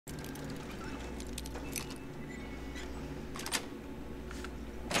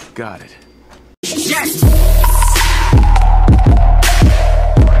got it. Yes!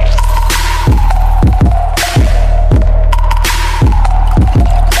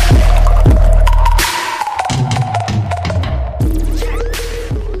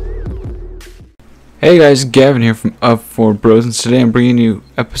 Hey guys, Gavin here from Up4Bros, and today I'm bringing you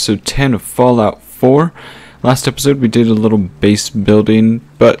episode 10 of Fallout 4. Last episode we did a little base building,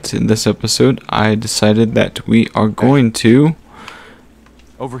 but in this episode I decided that we are going to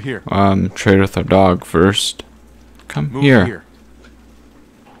Over here. trade with our dog first. Come Move here.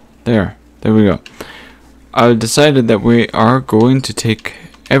 There we go. I decided that we are going to take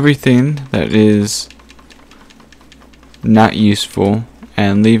everything that is not useful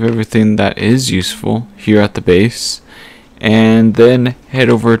and leave everything that is useful here at the base, and then head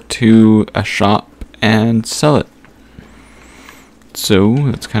over to a shop and sell it. So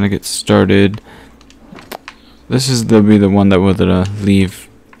let's kind of get started. This is be the one that we're gonna leave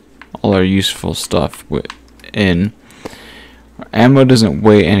all our useful stuff in. Ammo doesn't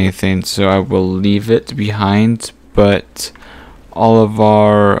weigh anything, so I will leave it behind, but all of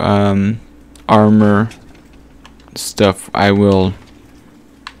our armor stuff I will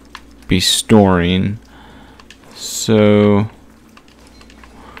be storing. So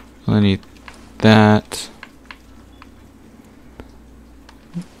I need that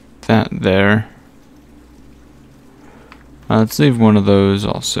there. Let's leave one of those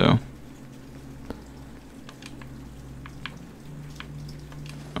also.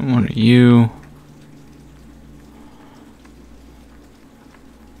 One of you.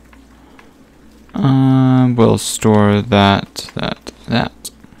 We'll store that.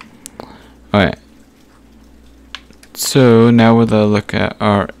 Alright. So now we're gonna look at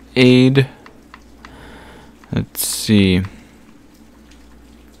our aid. Let's see.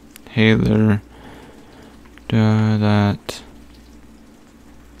 Haler. That.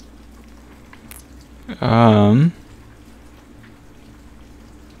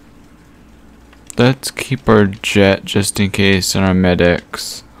 Let's keep our jet just in case, and our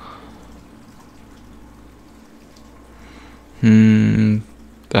medics.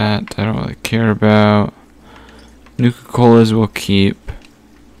 That I don't really care about. Nuka-Colas will keep.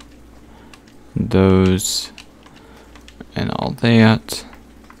 Those. And all that.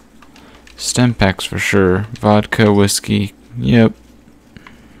 Stem packs for sure. Vodka, whiskey. Yep.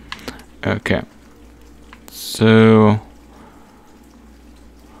 Okay. So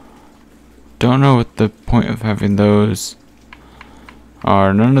don't know what the point of having those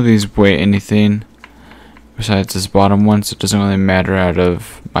are. None of these weigh anything besides this bottom one, so it doesn't really matter out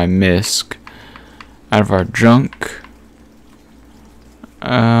of my misc. Out of our junk,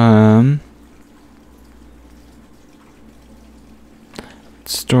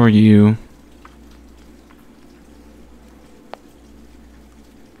 store you.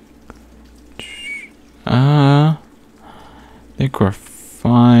 I think we're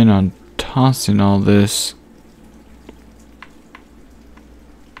fine on tossing all this.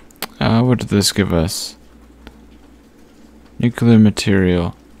 What did this give us? Nuclear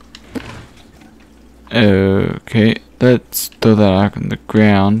material. Okay, let's throw that out on the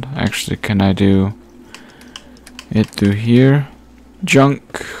ground. Actually, can I do it through here?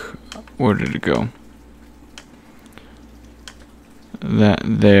 Junk. Where did it go? That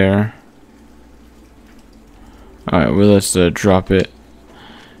there. Alright, well, let's drop it.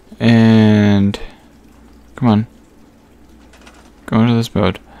 And come on. Go into this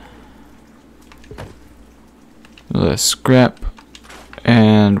mode. Let's scrap.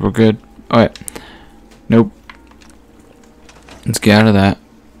 And we're good. Alright. Nope. Let's get out of that.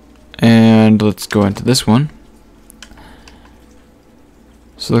 And let's go into this one.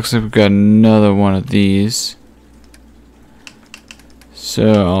 So it looks like we've got another one of these.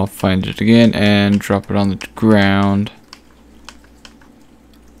 So I'll find it again and drop it on the ground.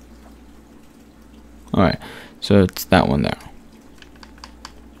 Alright, so it's that one there.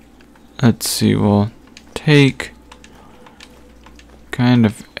 Let's see, we'll take kind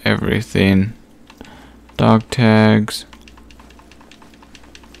of everything. Dog tags.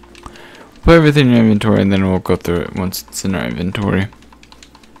 Put everything in inventory and then we'll go through it once it's in our inventory.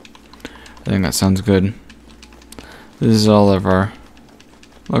 I think that sounds good. This is all of our,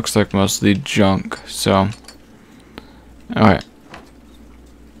 looks like mostly junk, so. Alright.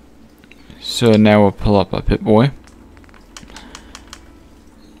 So now we'll pull up a Pip-Boy.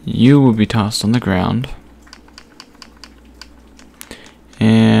 You will be tossed on the ground.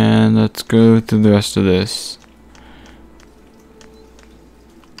 And let's go through the rest of this.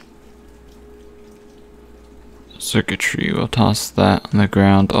 Circuitry, we'll toss that on the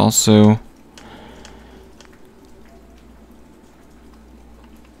ground also.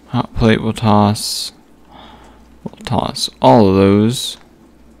 Hot plate we'll toss. We'll toss all of those.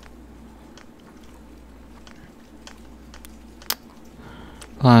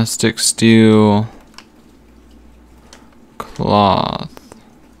 Plastic, steel, cloth,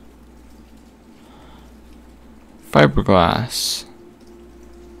 fiberglass.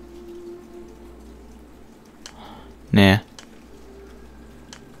 Nah.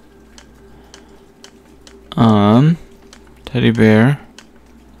 Teddy bear,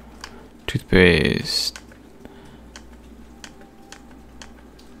 toothpaste.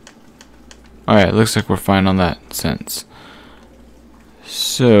 Alright, looks like we're fine on that sense.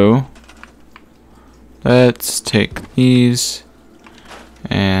 So, let's take these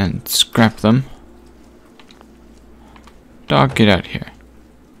and scrap them. Dog, get out here.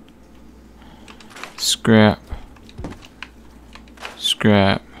 Scrap.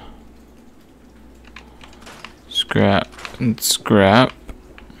 Scrap. Scrap. And scrap.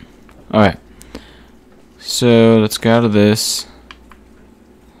 Alright. So, let's get out of this.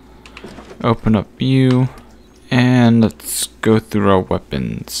 Open up you. And let's go through our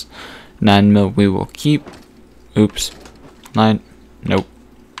weapons. 9mm we will keep. Oops. 9. Nope.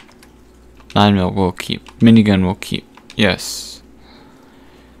 9mm we'll keep. Minigun we'll keep. Yes.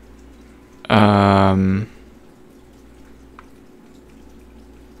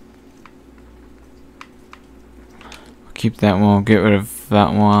 Keep that one. We'll get rid of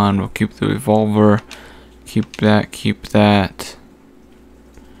that one. We'll keep the revolver. Keep that. Keep that.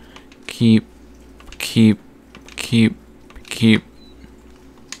 Keep.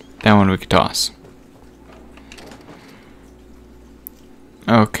 That one we could toss.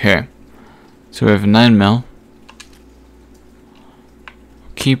 Okay. So we have 9mm.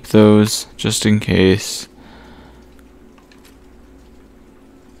 Keep those just in case.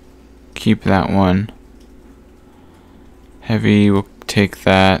 Keep that one. Heavy, we'll take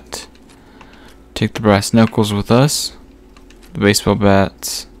that. Take the brass knuckles with us. The baseball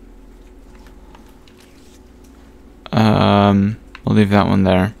bats. We'll leave that one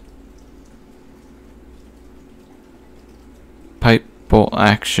there. Pipe, bolt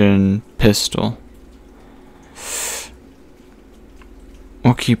action, pistol.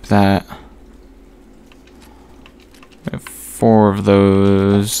 We'll keep that. We have 4 of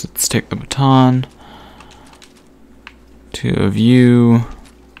those. Let's take the baton. 2 of you.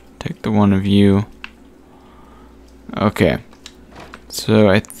 Take the 1 of you. Okay. So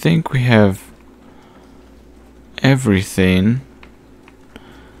I think we have everything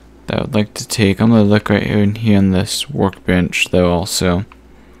that I would like to take. I'm going to look right here on this workbench though also.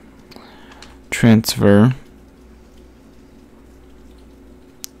 Transfer.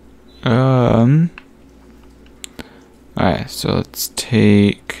 Alright, so let's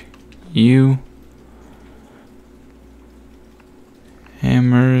take you.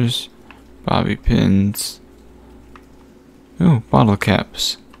 Hammers. Bobby pins. Ooh, bottle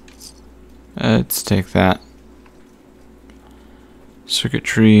caps. Let's take that.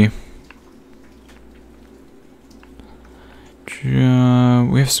 Circuitry.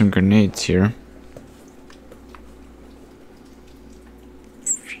 We have some grenades here.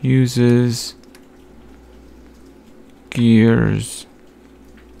 Fuses. Gears.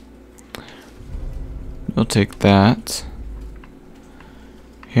 We'll take that.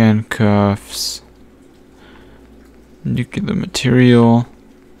 Handcuffs. Nuclear material.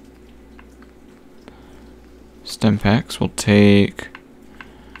 Stem packs we'll take.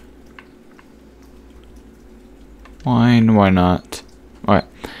 Wine, why not? Alright,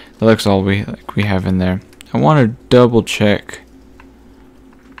 that looks all we have in there. I want to double check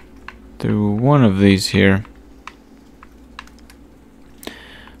through one of these here.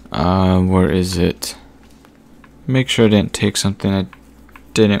 Where is it? Make sure I didn't take something I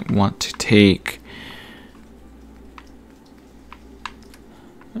didn't want to take.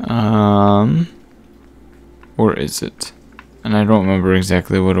 Where is it? And I don't remember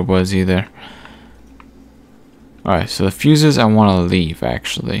exactly what it was either. Alright, so the fuses I want to leave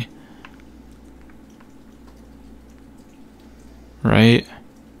actually. Right?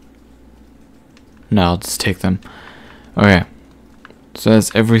 No, I'll just take them. Okay. So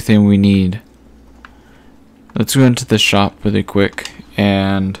that's everything we need. Let's go into the shop really quick,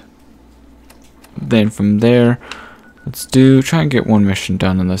 and then from there, let's try and get one mission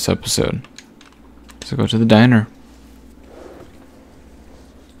done in this episode. So go to the diner.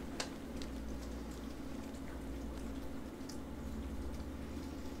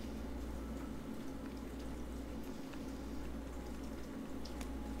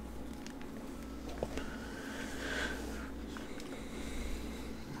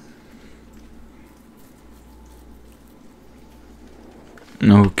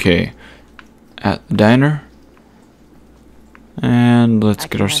 Okay. At the diner. And let's I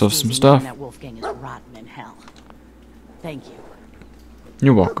get can ourselves rest some easy stuff. knowing that Wolfgang is rotten in hell. Thank you.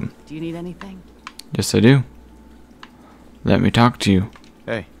 You're welcome. Do you need anything? Yes, I do. Let me talk to you.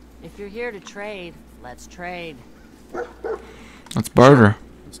 Hey, If you're here to trade, let's trade. Let's barter.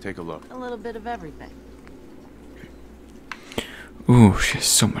 let's take a look. A little bit of everything. Ooh, she has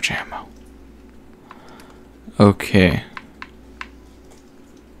so much ammo. Okay.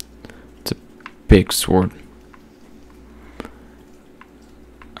 It's a big sword.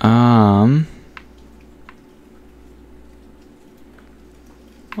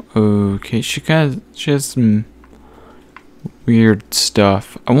 Okay, she has some weird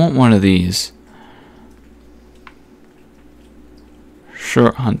stuff. I want one of these.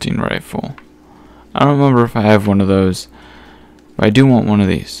 Short hunting rifle. I don't remember if I have one of those. But I do want one of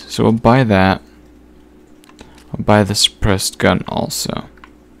these. So we'll buy that. I'll buy the suppressed gun also.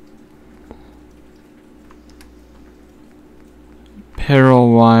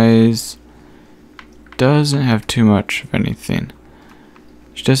 Apparel wise, doesn't have too much of anything.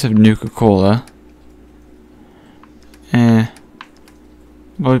 She does have Nuka-Cola.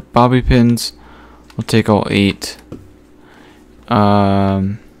 Bobby pins. We'll take all 8.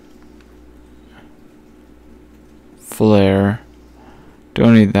 Flare.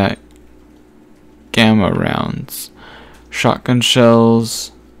 Don't need that. Gamma rounds. Shotgun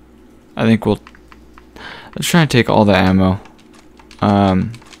shells. I think we'll... Let's try and take all the ammo.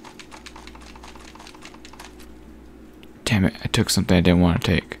 Damn it, I took something I didn't want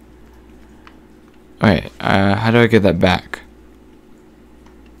to take. Alright, how do I get that back?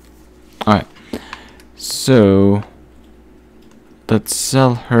 Alright. So... let's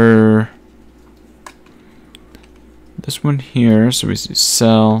sell her... this one here. So we see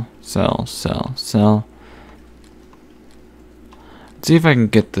sell, sell, sell, sell. Let's see if I can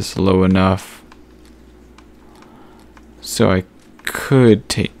get this low enough so I could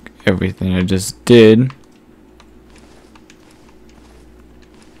take everything I just did.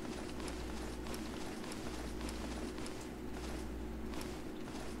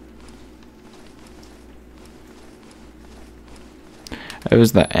 It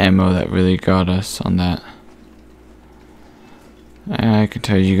was the ammo that really got us on that. I can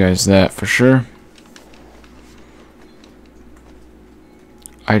tell you guys that for sure.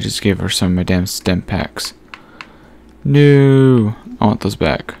 I just gave her some of my damn stem packs. No, I want those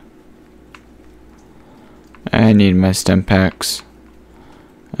back. I need my stem packs.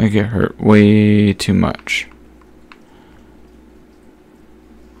 I get hurt way too much.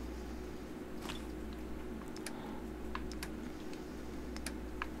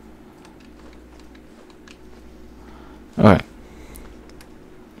 Alright.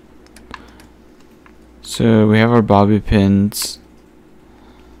 So we have our bobby pins.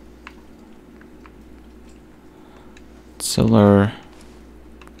 Sell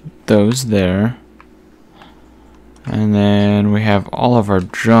those there. And then we have all of our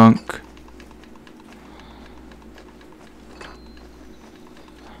junk.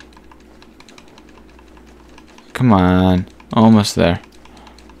 Come on. Almost there.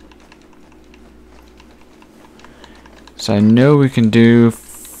 So I know we can do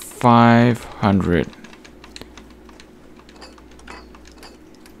 500.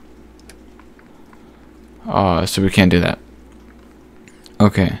 So we can't do that.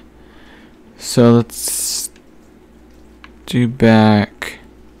 Okay. So let's do back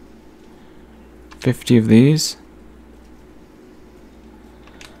 50 of these.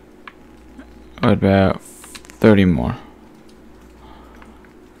 What about 30 more?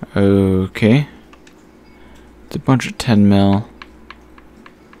 Okay. It's a bunch of 10 mil.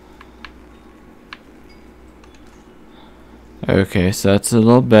 Okay, so that's a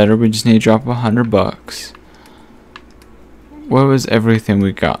little better. We just need to drop $100. What was everything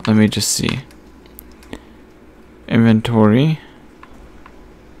we got? Let me just see. Inventory.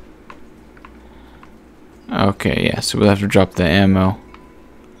 Okay, yeah, so we'll have to drop the ammo.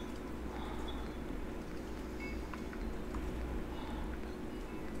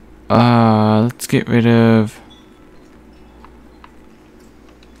 Let's get rid of...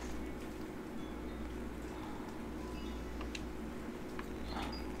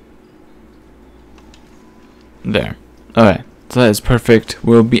 there. Alright, so that is perfect.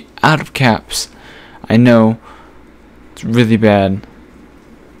 We'll be out of caps. I know it's really bad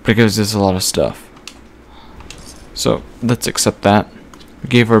because there's a lot of stuff. So let's accept that. We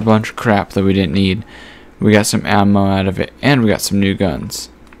gave her a bunch of crap that we didn't need. We got some ammo out of it, and we got some new guns.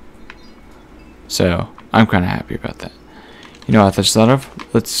 So I'm kind of happy about that. You know what I just thought of?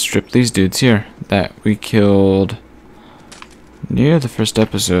 Let's strip these dudes here that we killed near the first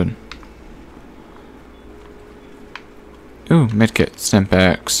episode. Ooh, medkit,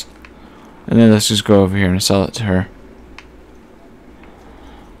 Stimpaks. And then let's just go over here and sell it to her.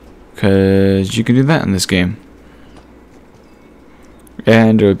 Because you can do that in this game.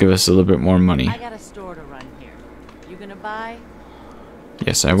 And it'll give us a little bit more money. I got a store to run here. You gonna buy?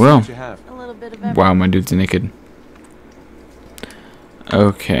 Yes, I will. What you have? A little bit of everything. Wow, my dude's naked.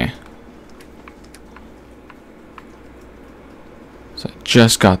 Okay. So I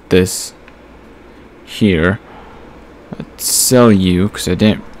just got this here. Let's sell you, because I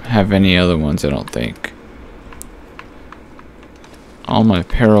didn't have any other ones, I don't think. All my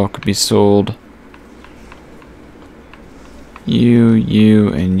apparel could be sold.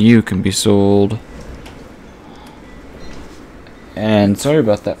 You, and you can be sold. And sorry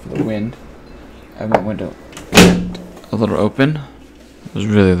about that for the wind. I have my window a little open. It was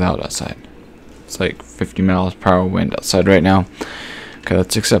really loud outside. It's like 50 miles per hour wind outside right now. Okay,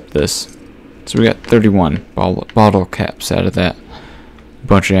 let's accept this. So we got 31 bottle caps out of that. A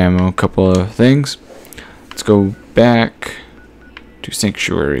bunch of ammo, a couple of things. Let's go back to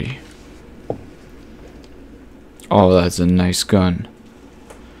Sanctuary. Oh, that's a nice gun.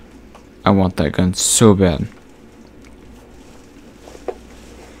 I want that gun so bad.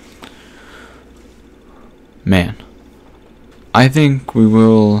 Man. I think we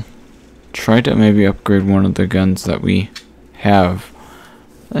will try to maybe upgrade one of the guns that we have.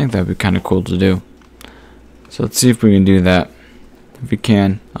 I think that'd be kind of cool to do. So let's see if we can do that. If we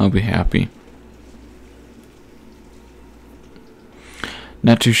can, I'll be happy.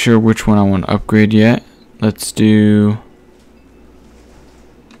 Not too sure which one I want to upgrade yet. Let's do...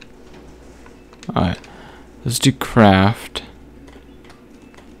 Alright. Let's do craft.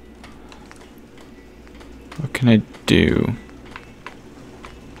 What can I do?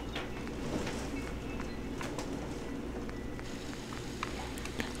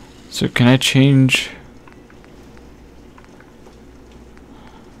 So can I change?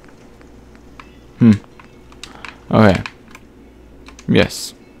 Okay.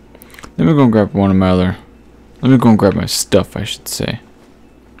 Yes. Let me go and grab one of my other. Let me go and grab my stuff, I should say.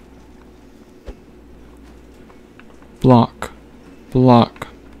 Block. Block.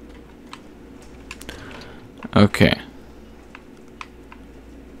 Okay.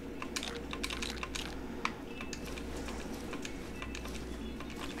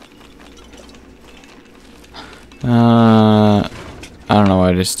 I don't know why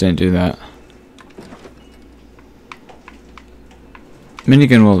I just didn't do that.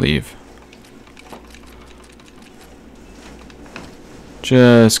 Minigun will leave.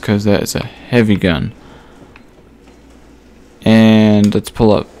 Just because that is a heavy gun. And let's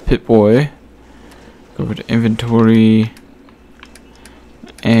pull up Pip-Boy. Go over to inventory.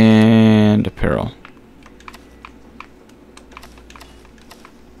 And apparel.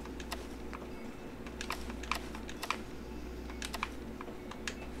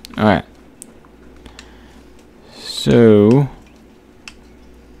 Alright. So...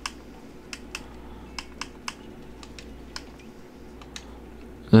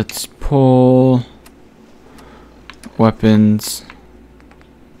 let's pull... weapons.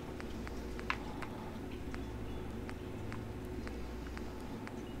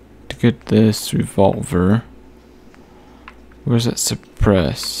 To get this revolver. Where's it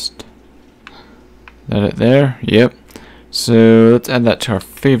suppressed? Is that it there? Yep. So let's add that to our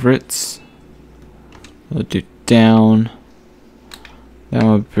favorites. We'll do down. That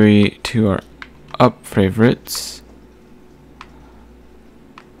would be to our up favorites.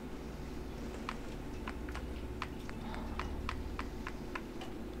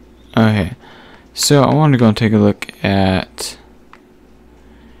 Okay. So I want to go and take a look at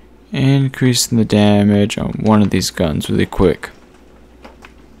increasing the damage on one of these guns really quick.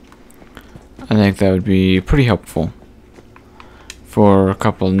 I think that would be pretty helpful for a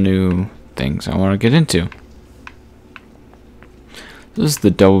couple of new things I want to get into. This is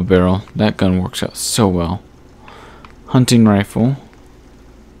the double barrel. That gun works out so well. Hunting rifle.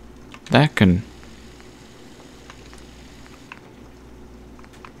 That can...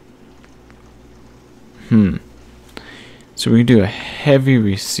 So we can do a heavy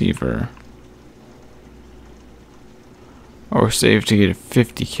receiver. Or save to get a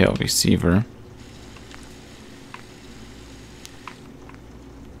 50 cal receiver.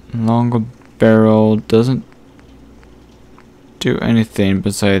 Longer barrel doesn't do anything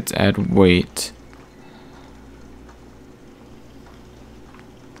besides add weight.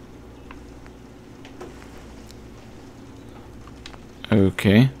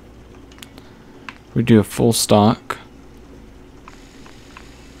 Okay. We do a full stock.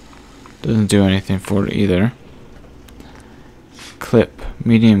 Doesn't do anything for it either. clip,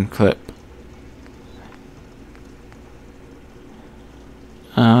 medium clip.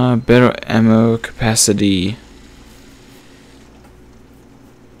 Better ammo capacity.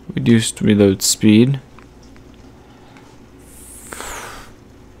 Reduced reload speed.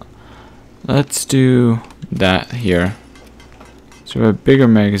 Let's do that here. So we have a bigger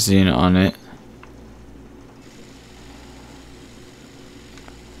magazine on it.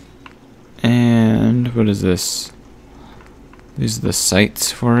 And what is this? These are the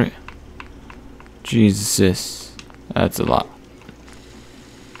sights for it. Jesus, that's a lot.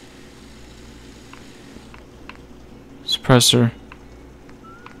 Suppressor.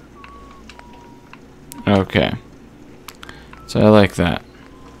 Okay. So I like that.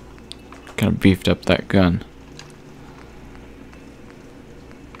 Kind of beefed up that gun.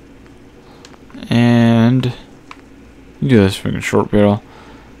 And you do this for a short barrel.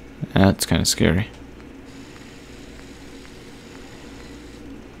 That's kind of scary.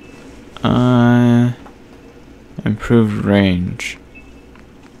 Improved range.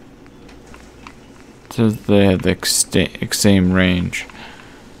 So they have the same range.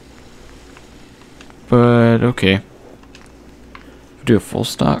 But okay. Do a full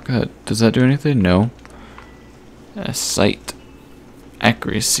stock. Does that do anything? No. Sight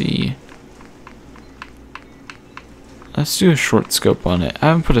accuracy. Let's do a short scope on it. I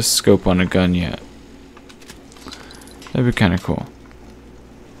haven't put a scope on a gun yet. That'd be kind of cool.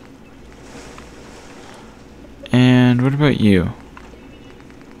 And what about you?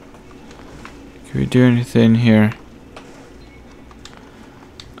 Can we do anything here?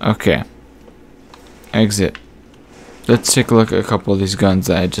 Okay. Exit. Let's take a look at a couple of these guns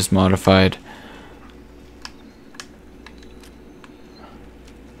that I just modified.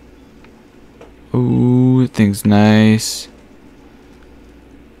 Ooh, that thing's nice.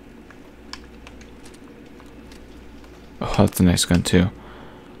 Oh, that's a nice gun too.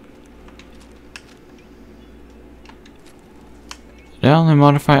 Did I only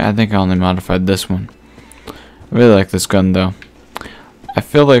modify? I think I only modified this one. I really like this gun though. I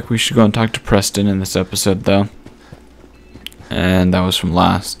feel like we should go and talk to Preston in this episode though. And that was from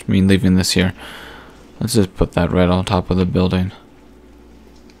last. Me leaving this here. Let's just put that right on top of the building.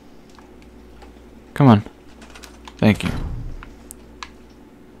 Come on. Thank you.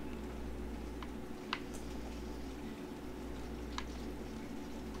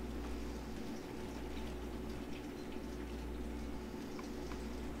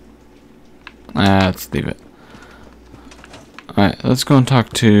 Let's leave it. Alright, let's go and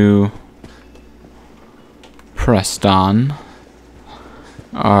talk to Preston,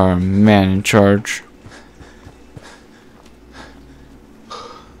 our man in charge.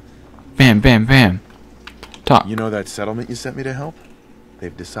 Bam, bam, bam. Talk. You know that settlement you sent me to help?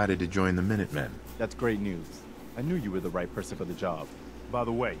 They've decided to join the Minutemen. That's great news. I knew you were the right person for the job. By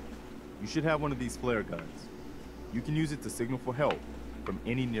the way, you should have one of these flare guns. You can use it to signal for help from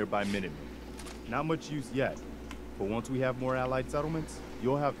any nearby Minutemen. Not much use yet, but once we have more allied settlements,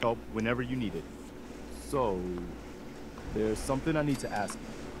 you'll have help whenever you need it. So, there's something I need to ask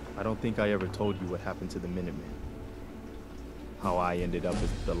you. I don't think I ever told you what happened to the Minutemen. How I ended up as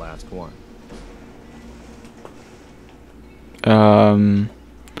the last one.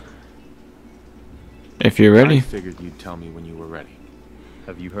 If you're ready. I figured you'd tell me when you were ready.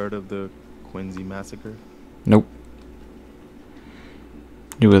 Have you heard of the Quincy massacre? Nope.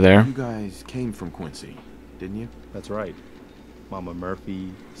 You were there. You guys came from Quincy, didn't you? That's right. Mama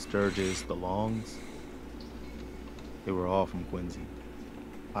Murphy, Sturgis, the Longs. They were all from Quincy.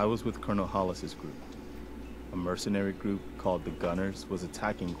 I was with Colonel Hollis's group. A mercenary group called the Gunners was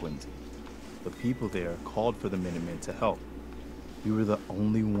attacking Quincy. The people there called for the Minutemen to help. We were the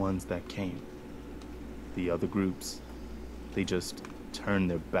only ones that came. The other groups, they just turned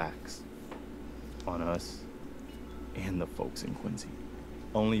their backs on us and the folks in Quincy.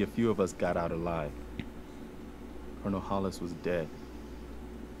 Only a few of us got out alive. Colonel Hollis was dead,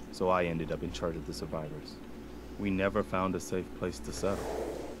 so I ended up in charge of the survivors. We never found a safe place to settle.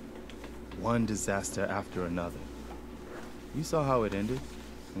 One disaster after another. You saw how it ended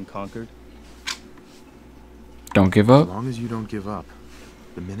in Concord. Don't give As up. long as you don't give up,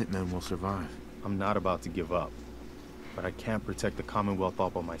 the Minutemen will survive. I'm not about to give up, but I can't protect the Commonwealth all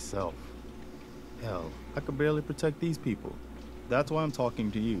by myself. Hell, I could barely protect these people. That's why I'm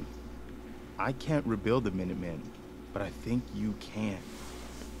talking to you. I can't rebuild the Minutemen, but I think you can.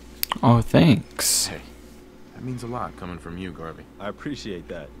 Oh, thanks. Hey, that means a lot coming from you, Garvey. I appreciate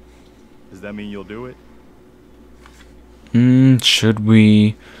that. Does that mean you'll do it? Should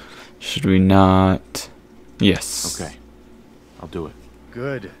we? Should we not? Yes. Okay, I'll do it.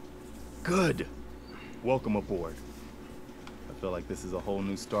 Good. Good. Welcome aboard. I feel like this is a whole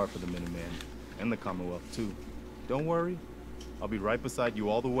new start for the Minuteman, and the Commonwealth too. Don't worry, I'll be right beside you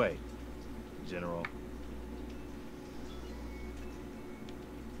all the way, General.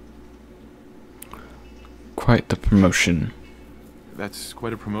 Quite the promotion. That's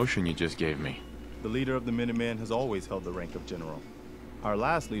quite a promotion you just gave me. The leader of the Minuteman has always held the rank of General. Our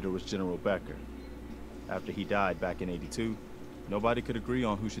last leader was General Becker. After he died back in '82, nobody could agree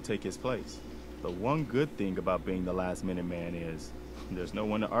on who should take his place. The one good thing about being the last Minuteman is there's no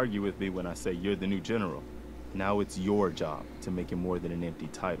one to argue with me when I say you're the new general. Now it's your job to make it more than an empty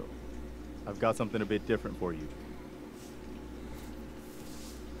title. I've got something a bit different for you.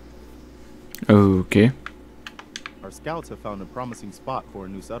 Okay. Our scouts have found a promising spot for a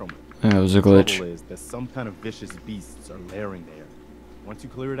new settlement. That was a The glitch. trouble is that some kind of vicious beasts are lairing there. Once you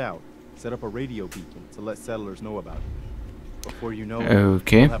clear it out, set up a radio beacon to let settlers know about it. Before you know it,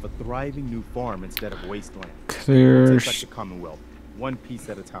 Okay. we'll have a thriving new farm instead of wasteland. Clear. We'll take back the Commonwealth, one piece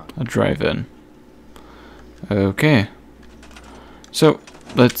at a time. A drive-in. Okay. So,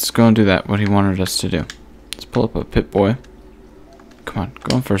 let's go and do that, what he wanted us to do. Let's pull up a Pip-Boy. Come on,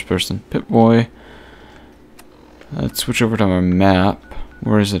 go in first person. Pip-Boy. Let's switch over to our map.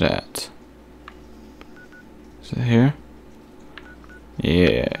 Where is it at? Is it here?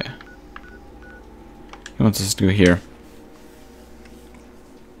 Yeah. He wants us to go here.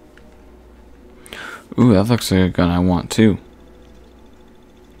 Ooh, that looks like a gun I want too.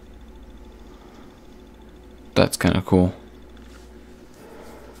 That's kind of cool.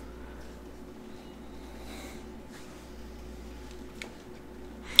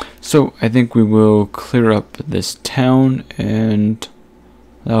 So, I think we will clear up this town, and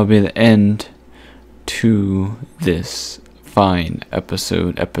that'll be the end to this fine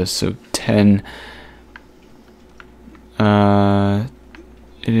episode, episode 10.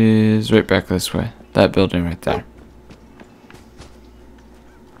 It is right back this way. That building right there.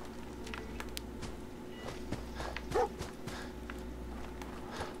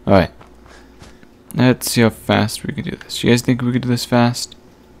 Alright. Let's see how fast we can do this. You guys think we could do this fast?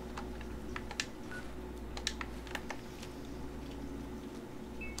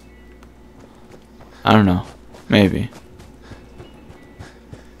 I don't know. Maybe.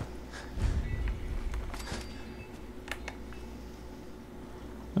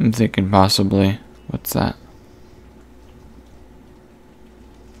 I'm thinking possibly. What's that?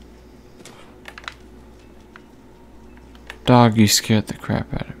 Dog, you scared the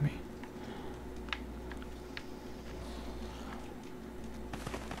crap out of me.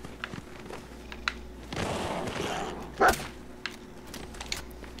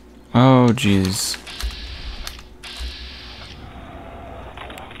 Oh, jeez.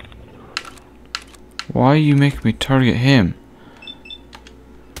 Why you make me target him?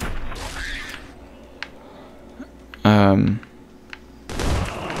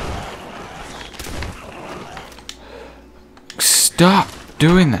 Stop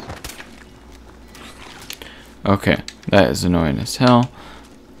doing that. Okay, that is annoying as hell.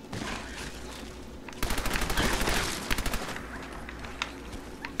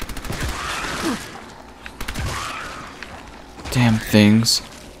 Damn things.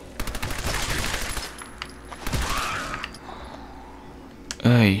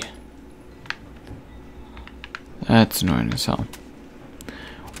 Ay. That's annoying as hell.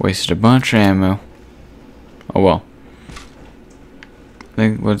 Wasted a bunch of ammo. Oh well. I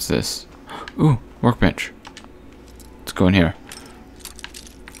think, what's this? Ooh, workbench. Let's go in here.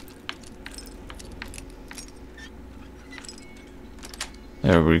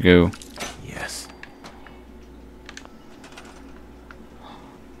 There we go. Yes.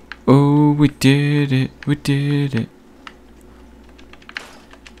 Oh, we did it. We did it.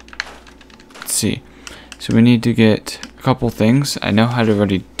 Let's see. So we need to get a couple things. I know how to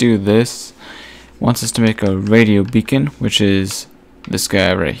already do this. Wants us to make a radio beacon, which is this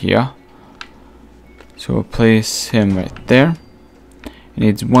guy right here. So we'll place him right there. It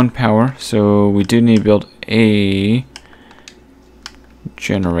needs 1 power, so we do need to build a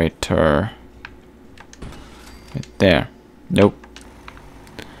generator right there. Nope.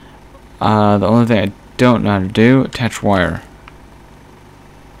 The only thing I don't know how to do, attach wire.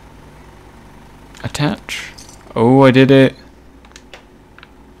 Attach. Oh, I did it.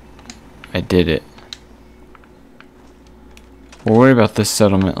 I did it. We'll worry about this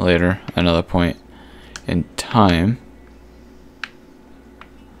settlement later, another point in time.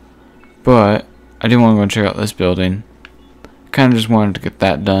 But I do want to go and check out this building. Kind of just wanted to get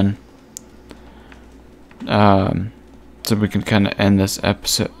that done. So we can kind of end this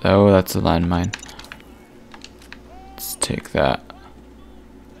episode. Oh, that's a landmine. Let's take that.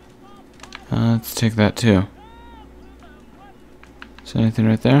 Let's take that too. Is there anything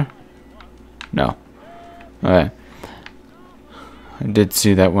right there? No. Alright. I did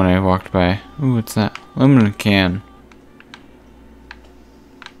see that when I walked by. Ooh, what's that? Aluminum can.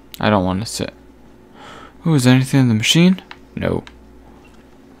 I don't want to sit. Ooh, is there anything in the machine? No.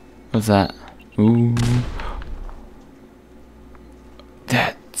 What's that? Ooh.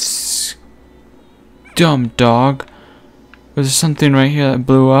 That's dumb, dog. Was there something right here that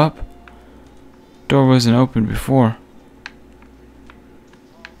blew up? Door wasn't open before.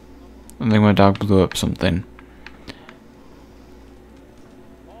 I think my dog blew up something.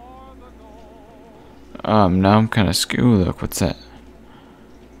 Now I'm kind of scared. Ooh, look, what's that?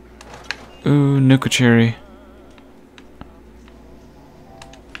 Ooh, Nuka Cherry.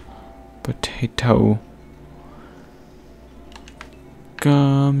 Potato.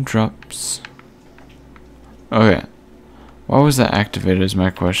 Gumdrops. Okay. Why was that activated is my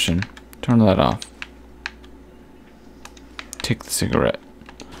question. Turn that off. Take the cigarette.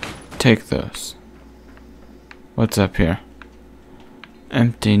 Take those. What's up here?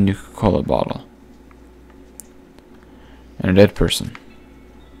 Empty Nuka-Cola bottle. And a dead person.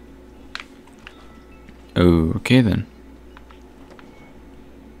 Okay then.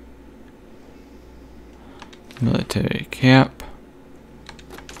 Military cap.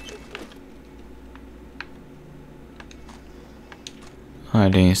 Oh, I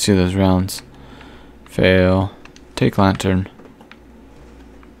didn't see those rounds. Fail. Take lantern.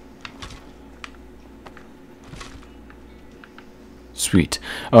 Sweet.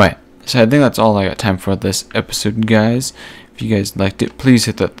 Alright, so I think that's all I got time for this episode, guys. If you guys liked it, please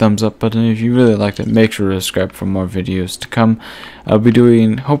hit that thumbs up button. If you really liked it, make sure to subscribe for more videos to come. I'll be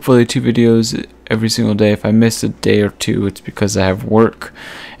doing hopefully 2 videos every single day. If I miss a day or 2, it's because I have work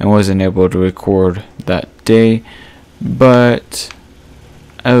and wasn't able to record that day. But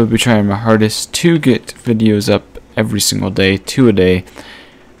I will be trying my hardest to get videos up every single day, 2 a day,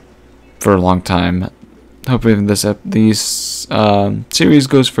 for a long time. Hoping this series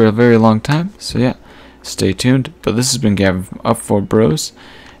goes for a very long time. So yeah, stay tuned. But this has been Gavin from Up4 Bros,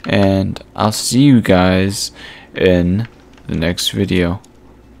 and I'll see you guys in the next video.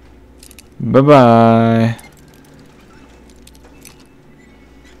 Bye bye.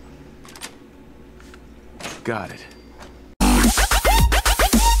 Got it.